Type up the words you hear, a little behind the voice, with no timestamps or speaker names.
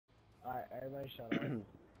everybody shut up.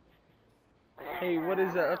 Hey, what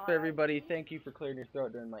is up, everybody? Thank you for clearing your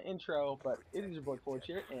throat during my intro, but it is your boy Forge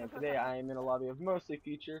here, and today I am in a lobby of Mostly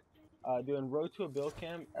Feature, doing Road to a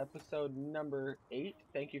Billcam, episode number 8.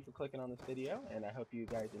 Thank you for clicking on this video, and I hope you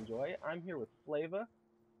guys enjoy. I'm here with Flava,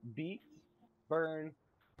 Beats, Burn,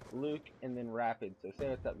 Luke, and then Rapid, so say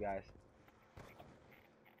what's up, guys.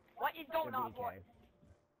 What is going on, boy?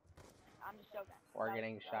 I'm just joking. We're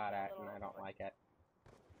getting shot at, and I don't like it.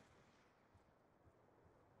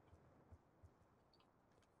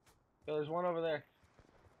 Yo, there's one over there.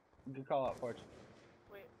 Good call out, Forge.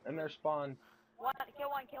 Wait. And they're spawned. One, kill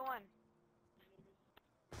one, kill one.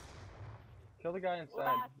 Kill the guy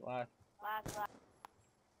inside. Last. Last.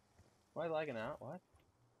 Why lagging out? What?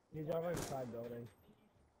 He's over inside building.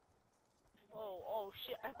 Oh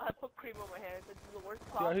shit, I put cream on my hands. This is the worst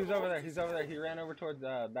Yo, possible. he's over there. He's over there. He ran over towards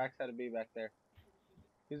the backside of B back there.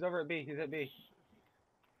 He's over at B. He's at B.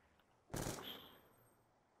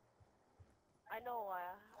 I know,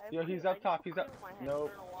 Yo, he's up top. He's up.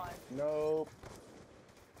 Nope. Nope.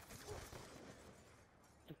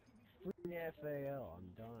 Free FAL, I'm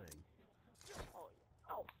dying.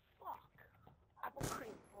 Oh, fuck. Apple cream.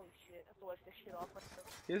 Holy shit, I have to wipe this shit off.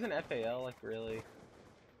 He has an FAL, like, really.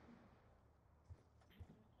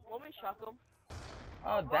 Want me to shock him?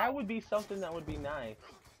 Oh, that would be something that would be nice.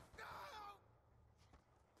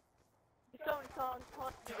 He's coming,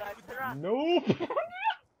 you guys. Turn around. Nope.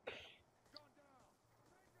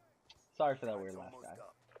 Sorry for that weird laugh, guy.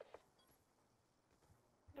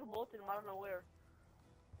 They're bolted him, I don't know where.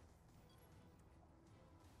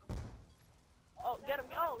 Oh, get him,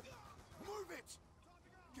 go! Move it!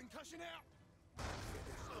 Concussion out!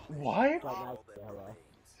 What? Hello.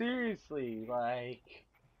 Seriously, like,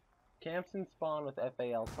 camps and spawn with FAL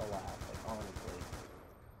to laugh, like, honestly.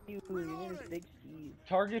 Dude, you're Big Steve.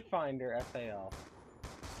 Target finder FAL.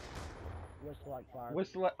 Whistle like fire.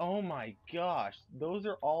 Whistle. Oh my gosh, those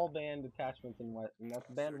are all banned attachments and that's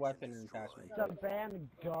banned weapon and attachments. It's a banned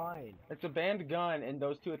gun. It's a banned gun, and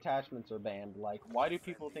those two attachments are banned. Like, why do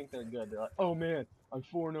people think they're good? They're like, oh man, I'm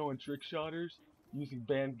 4-0 in trick shotters using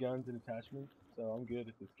banned guns and attachments, so I'm good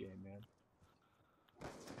at this game, man.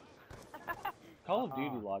 Call of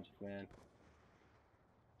Duty logic, man.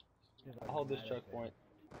 I'll hold this choke point.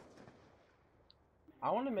 I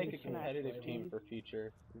want to make a competitive team for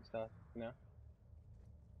future and stuff, you know?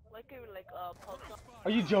 Are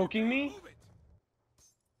you joking me?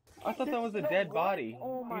 I thought that was a dead body.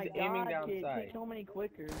 Oh my He's aiming god, down kid, sight. take so many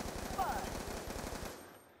quicker.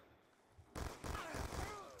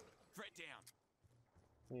 Threat down.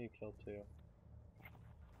 You killed two.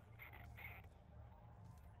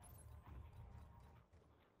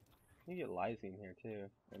 You get Lysine here too,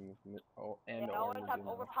 and they always have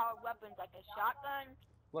overpowered weapons like a shotgun.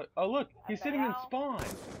 Look! Oh look! He's sitting in spawn.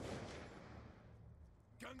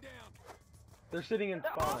 Gun down. They're sitting in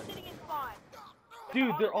They're spawn. all sitting in spawn.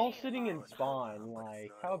 Dude, they're all sitting in spawn.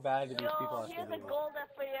 Like, how bad do these people have to Here's be? a gold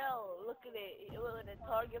FAL. Look at it. With a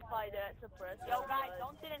target finder suppress. Yo guys,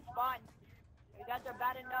 don't sit in spawn. You guys are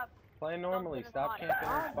bad enough. Play normally. Stop camping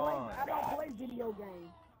in spawn. I don't play video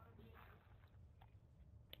games.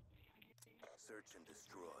 Search and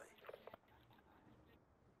destroy.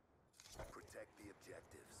 Protect the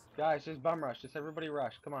objectives. Guys, just bum rush. Just everybody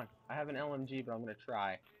rush. Come on. I have an LMG, but I'm gonna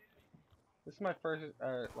try. This is my first,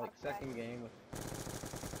 like, second game with...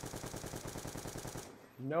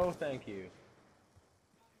 No, thank you.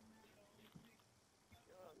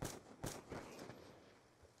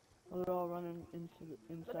 They're all running inside.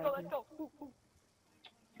 Let's go. What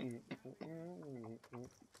are you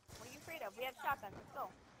afraid of? We have shotguns. Let's go.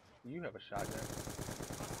 You have a shotgun.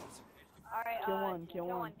 Alright, Kill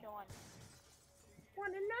one.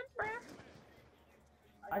 One in that breath.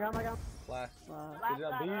 I got my gun. Last. Last, Good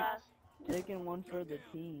job, Beats. last. Taking one for the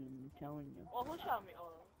team, I'm telling you. Oh, who shot me?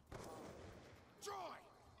 Oh. Try.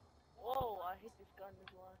 Whoa, I hit this gun as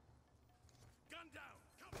well. Gun down.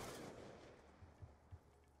 Come on.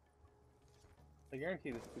 I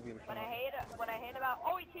guarantee this could be the What I hate about.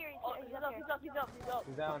 Oh, he's here. He's up. He's down.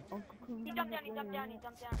 He jumped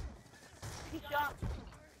down. He shot.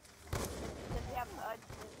 Does he have fire?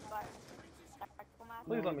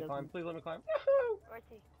 Please let me climb. Please let me climb. Where is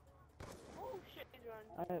he? Oh shit, he's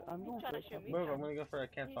running. I'm going trying to for shoot me. Move, I'm gonna go for a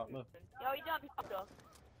can't stop move. Yo, he jumped though.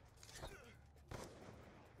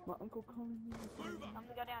 my uncle calling me. Tell him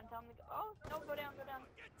to go down. Oh, no, go down. Get down.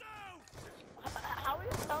 How are you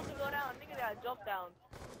telling him to go down? Nigga gotta jump down.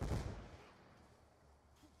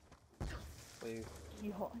 Please. He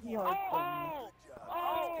hard Oh!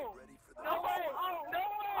 No way!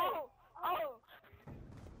 Oh!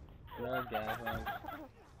 No gas, man.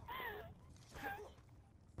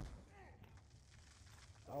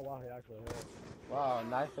 Oh wow, he actually hit. Wow,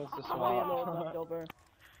 nice instant No swap. reload left over.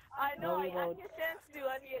 I know, No I reload. need a chance to,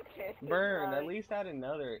 I need a chance to. Burn, at Sorry. least add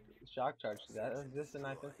another shock charge to that. That was just a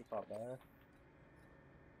nice instant swap, man.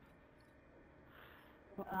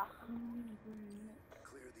 Ah.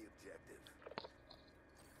 Clear the objective.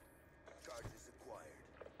 Charges acquired.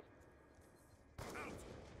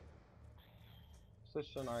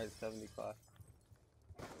 Switch to an R870 class.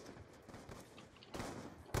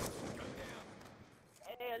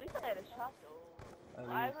 Hey, at least I had a shot though.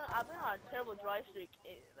 I've been on a terrible dry streak.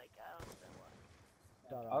 Like, I don't understand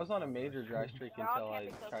why. I was on a major dry streak They're all until I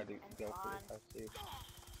camping tried to and go for spawn. the FC.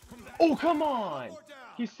 Oh, come on!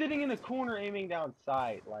 He's sitting in the corner aiming down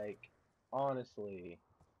sight, like, honestly.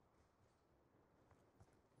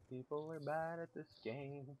 People are bad at this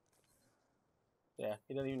game. Yeah,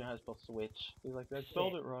 he doesn't even know how to spell switch. He's like, that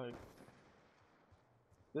spelled it right.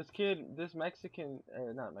 This kid, this Mexican,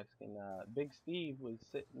 not Mexican, Big Steve was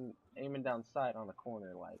sitting, aiming down sight on a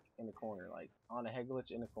corner, like, in the corner, like, on a head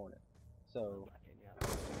glitch in the corner. So,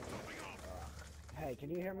 Hey, can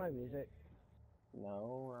you hear my music?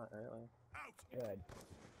 no, not really. Good.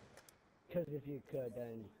 Because if you could,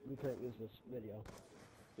 then we couldn't use this video.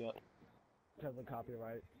 Yep. Because of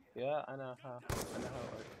copyright. Yeah, I know how it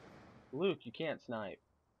works. Luke, you can't snipe.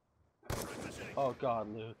 Oh god,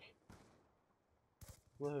 Luke.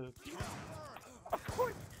 Luke. Of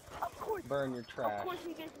course, Burn your trash. of course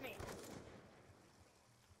he gets me.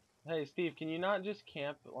 Hey, Steve, can you not just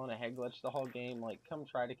camp on a head glitch the whole game? Like, come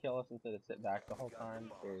try to kill us instead of sit back the whole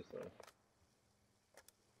time? Seriously.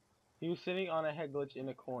 He was sitting on a head glitch in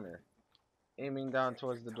a corner, aiming down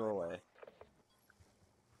towards the doorway.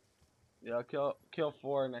 Yeah, kill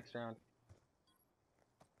 4 next round.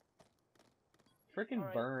 Freaking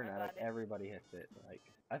Alright, burn I out of got it. everybody hits it. Like,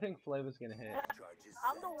 I think Flava's gonna hit.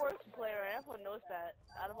 I'm the worst player, and everyone knows that.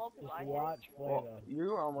 Out of all people, Just I hit. watch Well, Flava.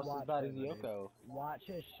 you're almost as Watch bad as Flava, dude. Yoko. Watch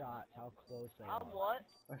his shots, how close they are. I'm what?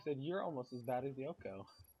 I said you're almost as bad as Yoko.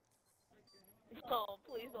 No,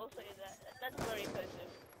 please don't say that. That's very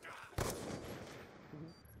offensive.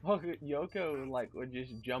 Well, Yoko like would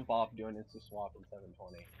just jump off doing instant swap in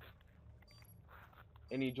 720.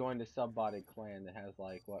 And he joined a sub-botted clan that has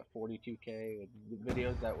like what 42k with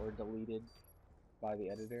videos that were deleted by the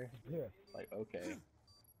editor. Yeah. Like, okay.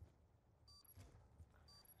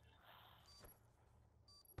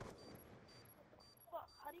 Fuck,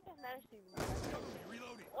 how do you guys manage to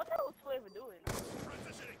reloading? What the hell was Flavor doing?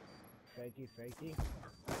 Fakey, fakey.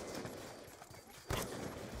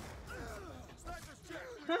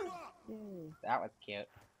 That was cute.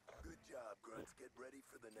 Good job, Grunts. Get ready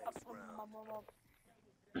for the next round.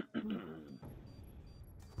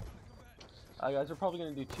 Guys, we're probably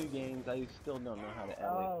gonna do 2 games. I still don't know how to edit,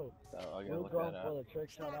 Oh, so I gotta we'll look go that up. for the trick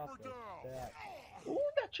shot off the bat. Ooh,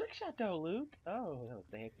 that trick shot though, Luke. Oh, that was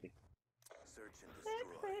sexy. Search and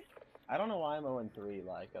destroy. I don't know why I'm 0-3,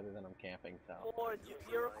 like, other than I'm camping, so. Or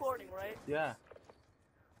you're recording, right? Yeah.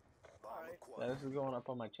 Bomb Alright. Yeah, acquired. this is going up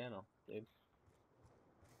on my channel, dude.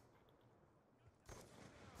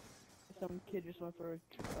 Some kid just went for a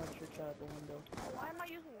trick shot at the window. Why am I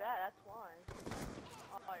using that? That's why.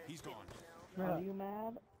 Oh, you're He's kidding gone. me now. Are you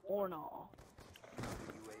mad or not?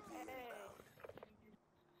 UAV Hey. inbound.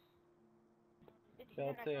 It's Kill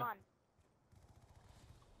internet, two. come on.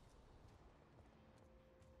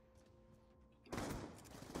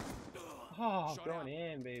 Oh, Shut going out.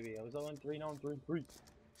 in, baby. I was 0-3, now I'm 3-3.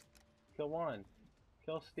 Kill 1.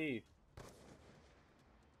 Kill Steve.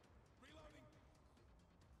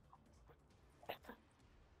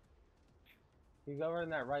 He's over in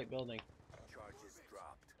that right building. Charges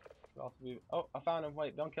dropped. Could also be. Oh, I found him.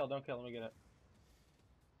 Wait, don't kill, let me get it.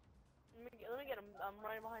 Let me get him. I'm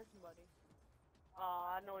running behind somebody.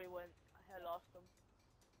 I know where he went. I had lost him.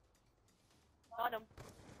 Got him.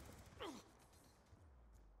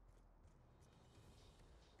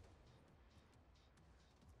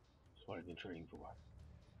 That's what I've been training for.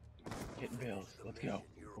 Hitting bills. Let's go.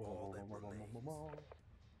 You're all that remains.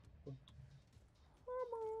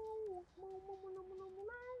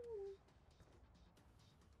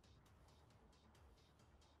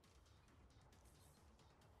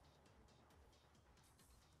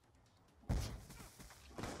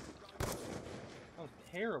 That was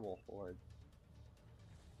terrible, Ford.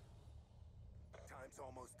 Time's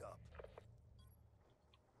almost up.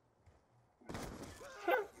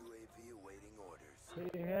 UAV awaiting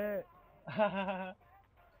orders. He hit.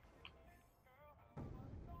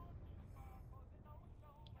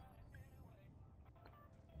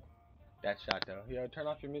 That shot though. Yo, turn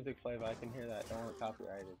off your music, Flava. I can hear that. Don't want it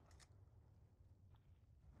copyrighted.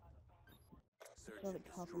 Search It's not and a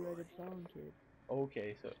copyrighted destroy. song, kid.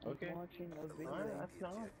 Okay, so I was okay. watching a video. Alright, that's no.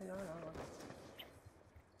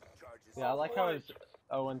 Charges Yeah, I like how it's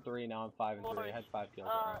Forge. 0-3, now I'm 5-3. I had 5 kills.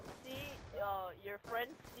 C, your friend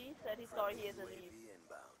C said he thought he had to leave. UAV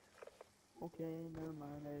inbound. Okay, never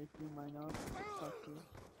mind. I threw mine up. Fuck you.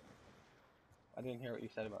 I didn't hear what you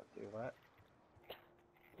said about 2. What?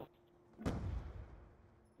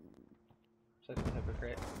 Such a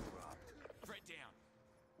hypocrite. Threat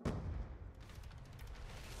down.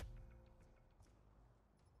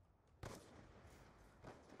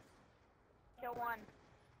 Kill one.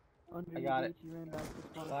 Under I got it. He ran back to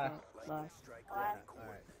spawn. Last. Lightning strike ready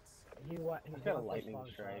coordinates. He's got a lightning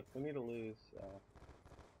strike. We need to lose.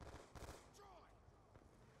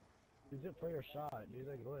 Use it for your shot. Do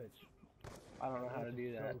the glitch. I don't know how to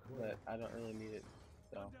do So that, cool. but I don't really need it.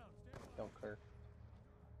 So, don't care.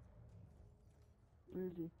 Where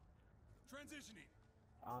is he? Transitioning.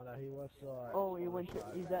 I don't know. He was. Oh, he went to.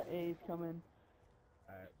 He's at A. He's coming.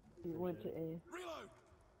 Alright. He went to A. Reload.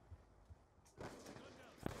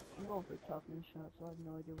 I'm going for toughness shot, so I have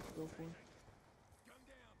no idea what to go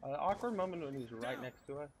for. Awkward moment when he's right next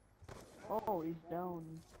to us. Oh, he's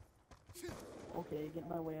down. Okay, get in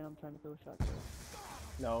my way and I'm trying to throw a shot.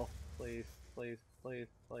 No, please, please, please,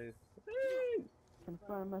 please.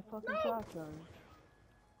 Confirm my fucking shot charge.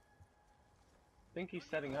 I think he's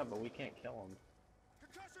setting up, but we can't kill him.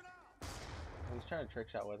 Concussion out. He's trying to trick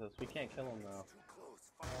shot with us. We can't kill him though. Too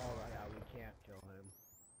close. Oh yeah, we can't kill him.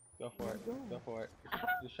 Go for it. Go for it.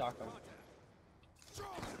 Just shock him.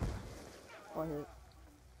 Oh, I hit.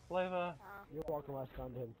 Flavor. You're welcome. I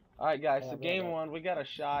stunned him. Alright guys, Yeah, so game 1, we got a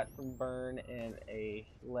shot from Burn and a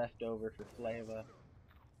leftover for Flava.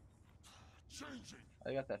 Changing.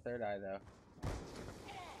 I got that third eye though.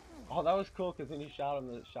 Oh, that was cool because when you shot him,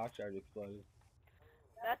 the shock charge exploded.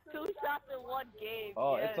 That's 2 shots in 1 game.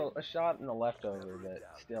 Oh, yes. it's a shot and a leftover, but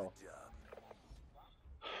still. Good job.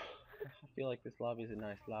 I feel like this lobby is a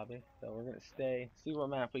nice lobby, so we're gonna stay, see what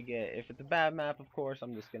map we get. If it's a bad map, of course,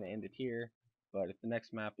 I'm just gonna end it here. But if the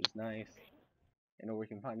next map is nice, and we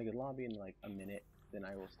can find a good lobby in like a minute, then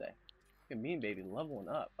I will stay. Look at me, baby, leveling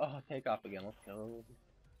up. Oh, take off again. Let's go.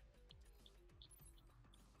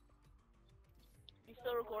 You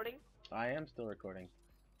still recording? I am still recording.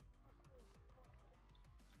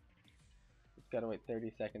 Just gotta wait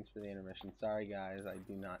 30 seconds for the intermission. Sorry guys, I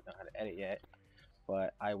do not know how to edit yet,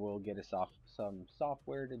 but I will get some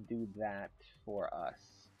software to do that for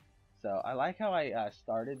us. So I like how I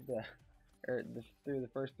started through the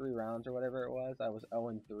first 3 rounds or whatever it was. I was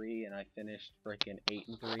 0-3 and I finished freaking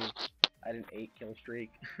 8-3. I had an 8 kill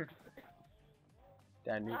streak.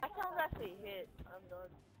 Damn, I can't actually hit. I'm done.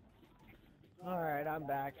 Alright, I'm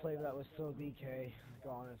back. Flavor, that was so BK.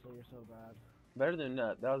 Honestly, you're so bad. better than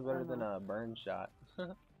that was better than a burn shot.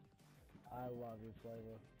 I love you,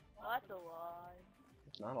 Flavor. That's a lie.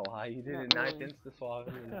 It's not a lie. You did Not a nice really. insta swap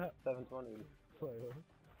in 720. Flavor.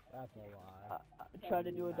 That's a lie. I tried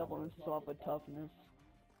to do a double and swap with toughness.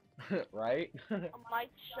 Right? My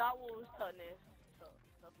shot was toughness.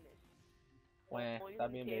 Toughness. Wah, Oh, you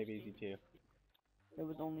stop being can't babies, you see. two. It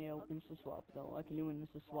was only a insta swap though. I can do an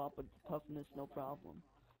insta swap with toughness, no problem.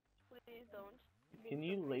 Please don't. Can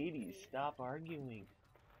you ladies stop arguing?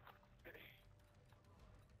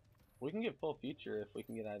 We can get full future if we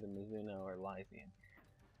can get either Mizuno or Lysian.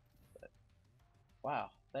 But, wow,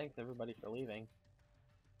 thanks everybody for leaving.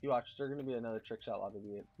 You watch, there's gonna be another trick shot lobby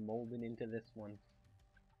molding into this one.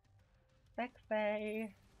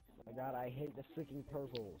 Sexy! My god, I hate the freaking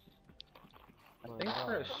purples. I think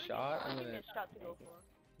for a shot, I'm Give me gonna. a shot to go for.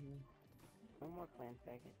 One more clan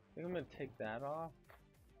packet. I think I'm gonna take that off.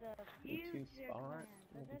 The 2 spots.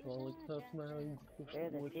 Control tough minds. They're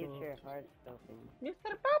the future hard stuffing.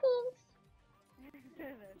 Mr. Bubbles!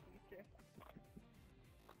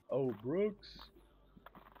 Oh, Brooks!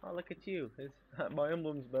 Oh, look at you. My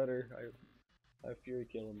emblem's better. I have Fury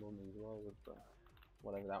Kill emblem as well with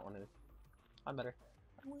whatever that one is. I'm better.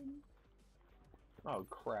 I win. Oh,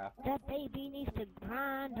 crap. That baby needs to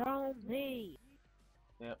grind on me.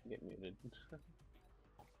 Yep, get muted.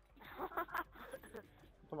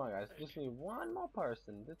 Come on, guys. Just need one more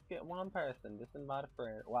person. Just get one person. Just invite a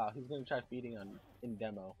friend. Wow, he's gonna try feeding in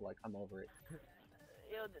demo. Like, I'm over it.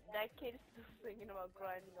 Yo, that kid is still thinking about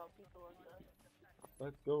grinding on people and stuff.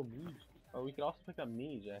 Let's go, Miege. Oh, we could also pick up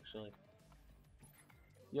Miege, actually.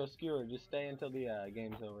 Yo, Skewer, just stay until the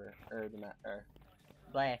game's over. Or the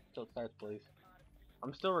blah, till it starts, please.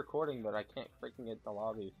 I'm still recording, but I can't freaking get the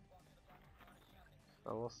lobby.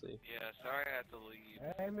 So we'll see. Yeah, sorry I had to leave.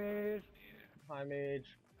 Hey, Miz. Hi, Mage.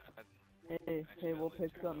 Hey, we'll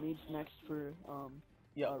pick up Meech next for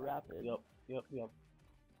Yep. Rapid. Yep.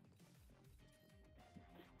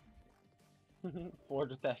 Ford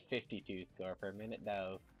with that 52 score per minute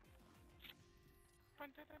though.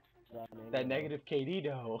 That negative KD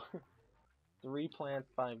though. 3 plants,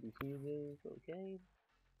 5 diseases, okay.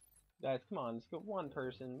 Guys, come on, let's get one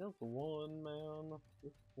person. Just one man.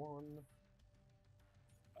 Just one.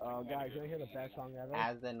 Oh, guys, you wanna hear the best song ever?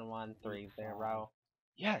 As in 130.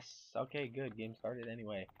 Yes! Okay, good. Game started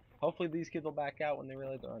anyway. Hopefully these kids will back out when they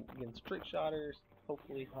realize they're against trick shotters.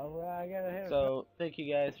 Hopefully. Oh, I gotta hit So, thank you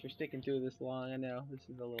guys for sticking to this long. I know this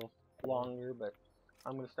is a little longer, but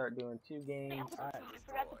I'm going to start doing 2 games.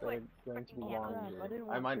 They're going to be longer.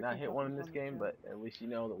 I might not hit one in this game, but at least you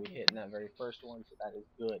know that we hit in that very first one, so that is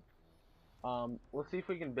good. Let's see if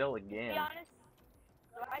we can build again. Be honest,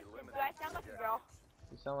 do I sound like a girl?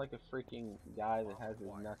 You sound like a freaking guy that has his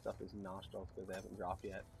nuts up his nostrils because they haven't dropped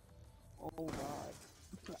yet. Oh god.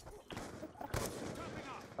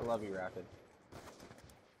 I love you, Rapid.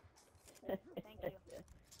 Thank you.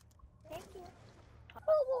 Thank you.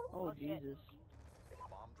 Oh Jesus.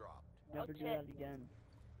 Bomb dropped. Never do that again.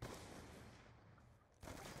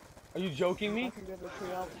 Are you joking me? Fucking give it to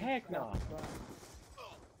y'all. Heck no.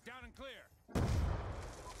 Down and clear.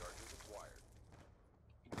 Charges acquired.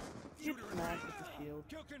 Get smacked with the shield.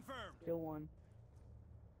 Kill confirmed. Kill one.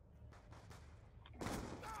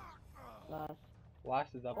 Last.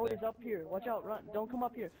 Last is up Oh, there. he's up here. Watch out, run. Don't come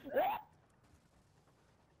up here.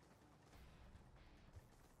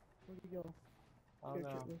 Where'd he go? Oh Here, no,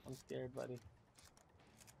 shitless. I'm scared, buddy.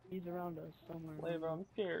 He's around us somewhere. Flavor, I'm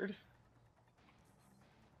scared.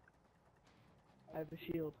 I have a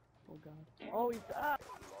shield. Oh god. Oh, he's ah!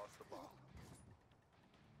 You lost the bomb.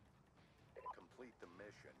 Complete the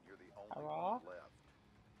mission. You're the only Hello? one left.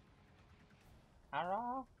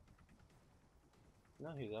 Hello? No,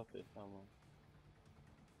 he's up there somewhere.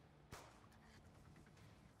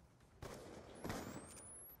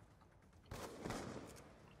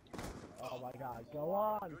 Oh my god, go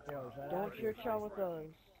on, Forge. Don't trick shot with us.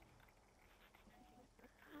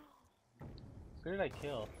 Who did I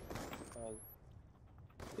kill?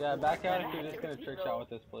 Yeah, back out if you're just gonna trick shot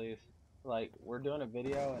with us, please. Like, we're doing a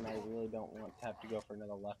video and I really don't want to have to go for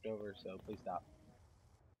another leftover, so please stop.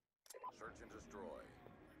 Search and destroy.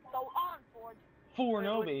 Go on, Ford.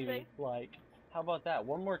 4-0, What'd you baby. Like, how about that?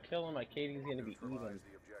 One more kill and my KD's gonna be even. Neutralize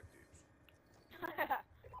the objectives.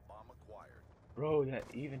 Bomb acquired. Bro, that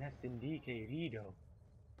even has to be KD though.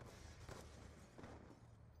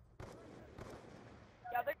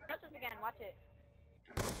 Yo, they're just again. Watch it.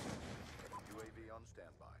 UAV on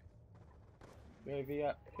standby. UAV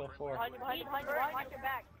up, kill 4. Behind you, behind you, behind you, behind your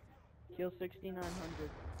back. Kill 6900.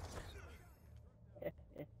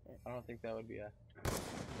 I don't think that would be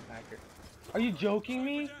accurate. Are you joking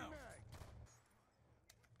me?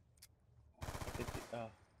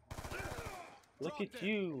 Look at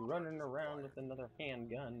you running around with another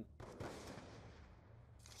handgun.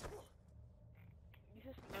 You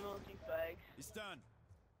just MLG fags. It's done.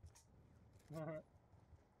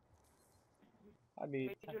 I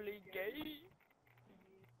mean, Major League Gay.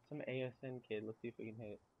 some ASN kid. Let's see if we can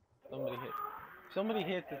hit. Somebody hit. Somebody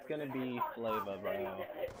hits. It's gonna be Flava, bro.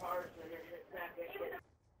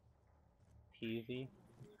 Teasy.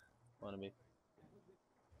 Wanna be?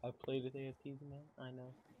 I played with AFTs, man. I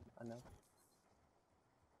know. I know.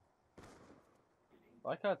 I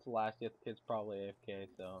like how it's last, yet the kid's probably AFK,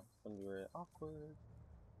 so it's gonna be very awkward.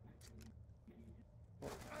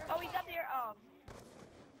 Oh, he's up there.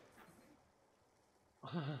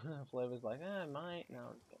 Flava's like, I might. No,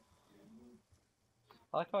 I'm just kidding.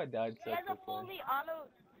 I like how I died so He has a quickly. fully auto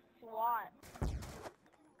SWAT.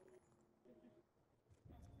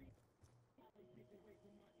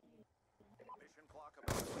 Mission clock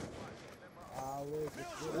about 25 minutes. Luke,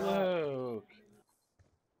 it's good. Luke!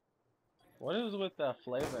 What is with the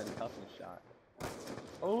Flava and toughness shot?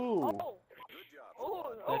 Oh! Oh. Good job.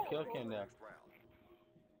 Oh. That kill came down. Next round.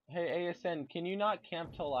 Hey ASN, can you not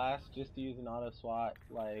camp till last just to use an auto SWAT?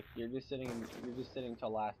 Like you're just sitting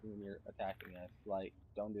till last and then you're attacking us. Like,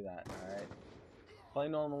 don't do that, alright? Play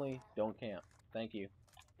normally, don't camp. Thank you.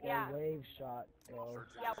 Yeah. One wave shot, bro.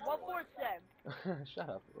 Yeah. 147. Shut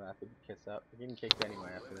up, Rapid. Kiss up. You're getting kicked anyway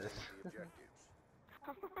after this. The objectives.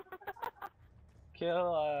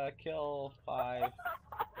 Kill 5.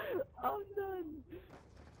 I'm done.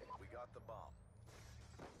 We got the bomb.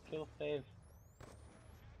 Kill 5.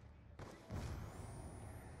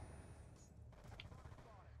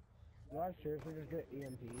 Do I seriously just get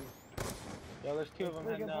EMPs? Yo, there's 2 of them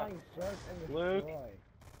heading up. Search and Luke. destroy.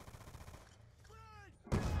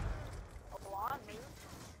 Hold on, me.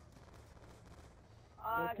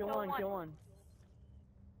 Kill one, kill one.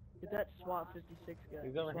 Get that SWAT 56 guy.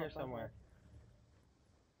 He's over SWAT here 55. somewhere.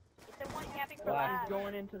 It's the one, yeah, Waiting for Last. last. He's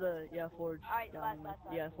going into the forge. Alright, down last, there. last,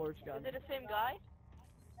 last. Yeah, forge got Is him. it the same guy?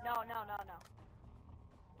 No.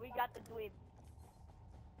 We got the dweeb.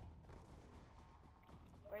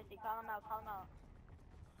 Where is he? Call him out,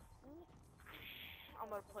 I'm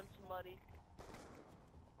gonna punch somebody.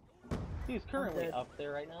 He's currently dead. up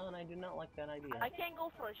there right now, and I do not like that idea. I can't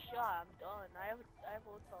go for a shot, I'm done. I have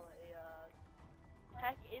what's called a,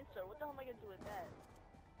 hack insert. What the hell am I gonna do with that?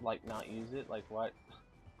 Like, not use it? Like, what?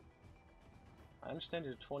 I understand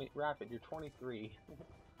you're 20, Rapid, you're 23.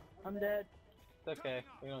 I'm dead. It's okay,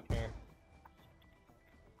 we don't care.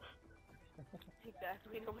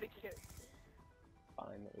 Exactly, nobody cares.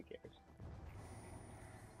 Fine, nobody cares.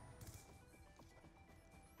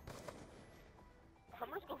 I'm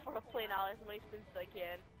just going for a play now as many spins as I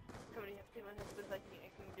can. How many spins I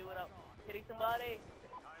can do without hitting somebody?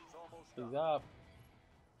 Time's almost He's up. up.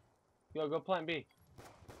 Yo, go plant B.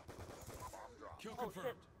 Kill Oh confirmed.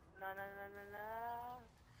 shit. No.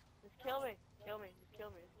 Just kill me.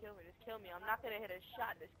 Just kill me. I'm not gonna hit a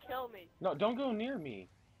shot. Just kill me. No, don't go near me.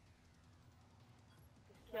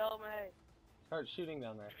 Just kill me. Start shooting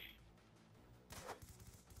down there.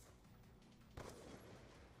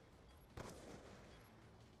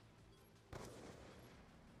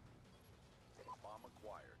 Bomb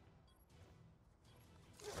acquired.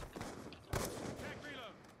 Tag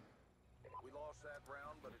reload. We lost that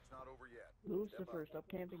round, but it's not over yet. Lucifer, stop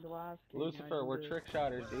camping the last game. Lucifer, we're trick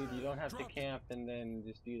shotters, dude. You don't have to camp and then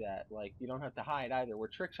just do that. Like, you don't have to hide either. We're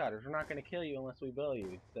trick shotters. We're not gonna kill you unless we bill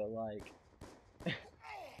you. So, like,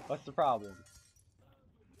 what's the problem?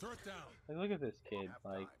 Throw it down. Like, look at this kid.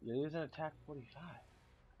 Like, you're using attack 45.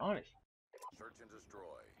 Honest. Search and destroy.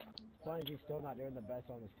 Funny he's still not doing the best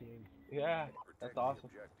on his team. Yeah, Protect that's the awesome.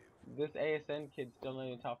 objective. This ASN kid's still not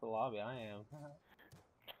even top of the lobby. I am.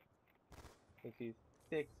 Cause he's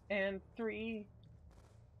 6 and 3.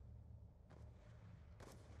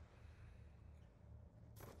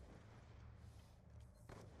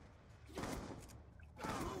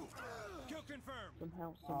 Kill confirmed.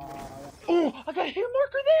 Somehow, Oh, I got a hit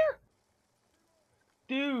marker there!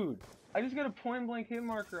 Dude, I just got a point blank hit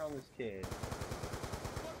marker on this kid.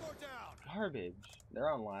 One more down. Garbage. They're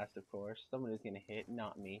on last, of course. Somebody's gonna hit,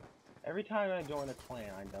 not me. Every time I join a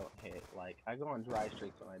clan, I don't hit. Like, I go on dry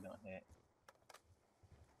streaks when I don't hit.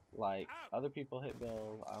 Like, other people hit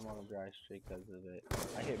Bill, I'm on a dry streak because of it.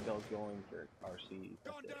 I hit Bill going for RC.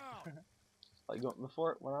 Gone down. Like,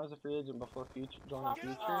 before, when I was a free agent before joining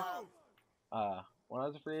Future, when I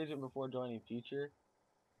was a free agent before joining Future,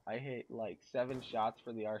 I hit like 7 shots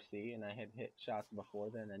for the RC, and I had hit shots before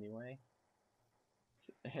then anyway.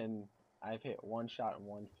 And I've hit 1 shot and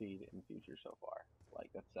 1 feed in Future so far.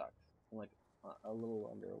 Like, that sucks. In like a little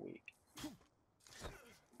under a week.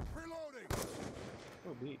 Reloading.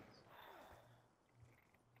 Oh, beats.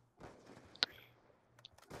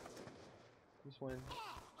 This win.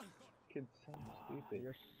 Kid's so stupid.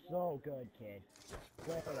 You're so good, kid.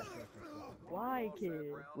 Way up there. why, kid?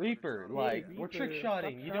 Reaper, like, we're Reaper, trick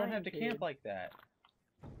shotting. stop You don't have to trying, camp kid. like that.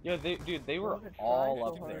 Yo, dude, they were Don't try all so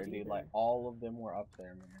up hard there, dude. either. Like, all of them were up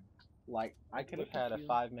there, man. Like, I could have Look at had a you.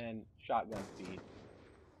 5-man shotgun feed.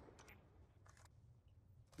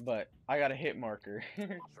 But I got a hit marker. Search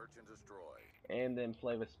and destroy. And then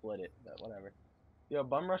Flava split it, but whatever. Yo,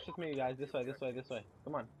 bum rush with me, guys. This way.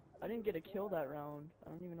 Come on. I didn't get a kill that round. I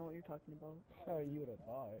don't even know what you're talking about. Oh, you would have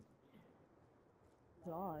thought.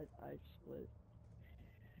 Thought I split.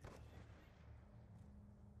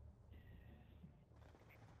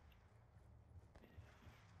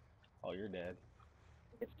 Oh, you're dead.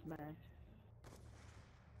 It's smashed.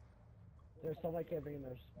 There's somebody camping in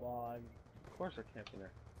their spawn. Of course they're camping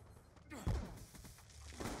there.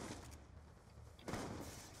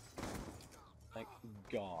 Thank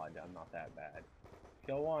God I'm not that bad.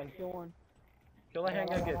 Kill one. Kill one. Kill the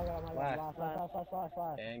handgun kid. Last.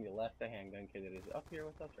 Last. And you left the handgun kid that is up here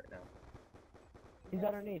with us right now. He's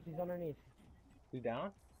underneath. He's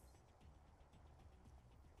down?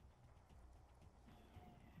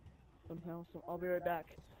 Somehow, I'll be right back.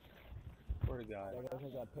 Swear to God. There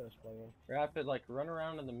goes that push, player. Rapid, like, run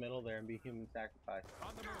around in the middle there and be human sacrifice. On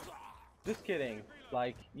the move. Just kidding.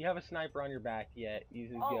 Like, you have a sniper on your back, yet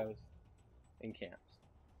uses Oh. goes and camps.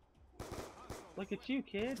 Look at you,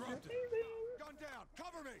 kid. Dropped it. Gone down.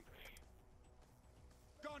 Cover me.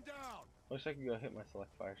 Gone down. Wish I could go hit my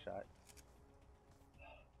select fire shot.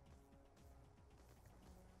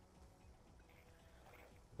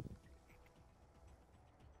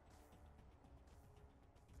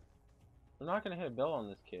 I'm not gonna hit Bill on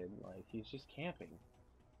this kid. Like, he's just camping.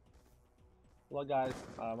 Well, guys,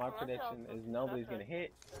 my prediction is nobody's gonna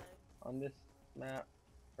hit on this map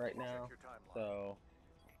right now. Check your timeline. So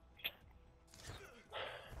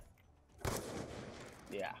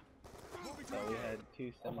Yeah. So we had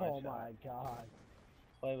 2 semi Oh shots. my god.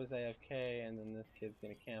 Play was AFK, and then this kid's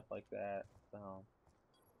gonna camp like that. So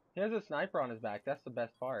he has a sniper on his back. That's the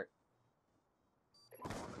best part. Oh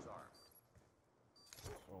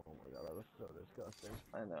my god, that was so disgusting.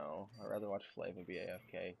 I know. I'd rather watch Flavor be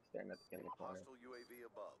AFK, staring at the kid in the corner. Hostile UAV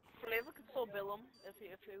above. Flavor could still bill him if he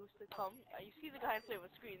was to come. You see the guy in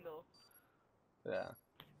Flavor's screen though. Yeah.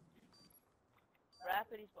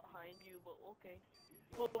 Rapid, he's behind you, but okay.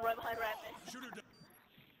 Well, right behind Rapid. Shooter down.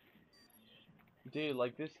 Dude,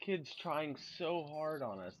 like, this kid's trying so hard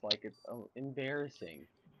on us. Like, it's embarrassing.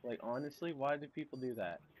 Like, honestly, why do people do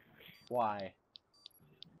that? Why?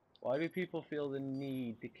 Why do people feel the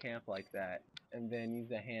need to camp like that and then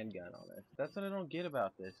use a handgun on us? That's what I don't get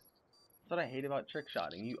about this. That's what I hate about trick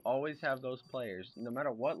shotting. You always have those players, no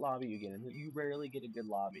matter what lobby you get in, you rarely get a good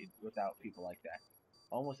lobby without people like that.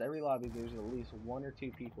 Almost every lobby, there's at least 1 or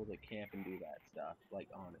 2 people that camp and do that stuff. Like,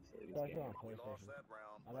 honestly, this Especially game. on We lost PlayStation. that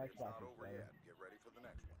round, I but like it's not Xbox over better. yet. Get ready for the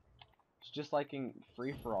next one. It's just like in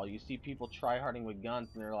free-for-all. You see people try-harding with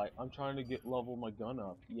guns, and they're like, I'm trying to level my gun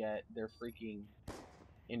up. Yet, they're freaking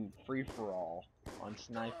in free-for-all on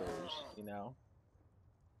snipers, you know?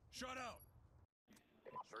 Shut out.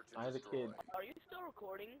 Search I and had a destroy. kid. Are you still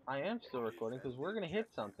recording? I am still recording because we're gonna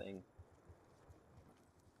hit something.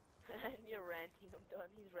 You're ranting. I'm done.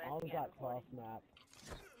 He's I only ranting and got 12 recording. snaps.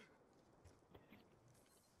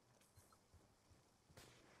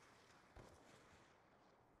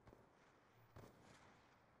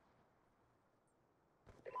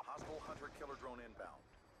 Hostile hunter-killer drone inbound.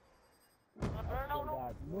 No.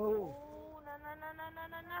 God, move! Oh, no.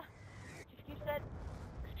 Just keep that.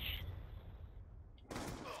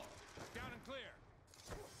 Down and clear.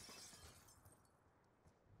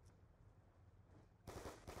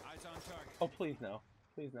 Eyes on target. Oh, please no.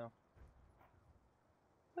 Please no.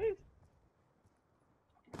 Please.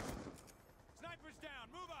 Snipers down.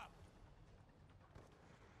 Move up.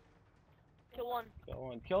 Kill one. Go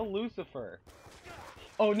on. Kill Lucifer.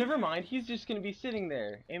 Oh, never mind. He's just gonna be sitting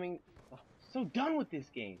there aiming. Oh, so done with this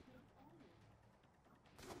game.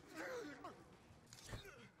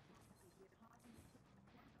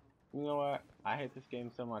 You know what? I hate this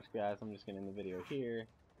game so much, guys. I'm just gonna end the video here.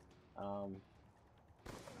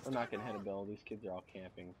 We're not gonna hit a build. These kids are all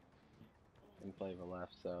camping in Flavor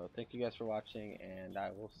left. So thank you guys for watching, and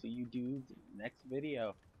I will see you dudes next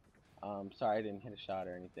video. Sorry I didn't hit a shot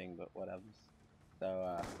or anything, but whatever.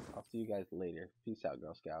 So I'll see you guys later. Peace out,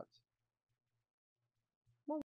 Girl Scouts.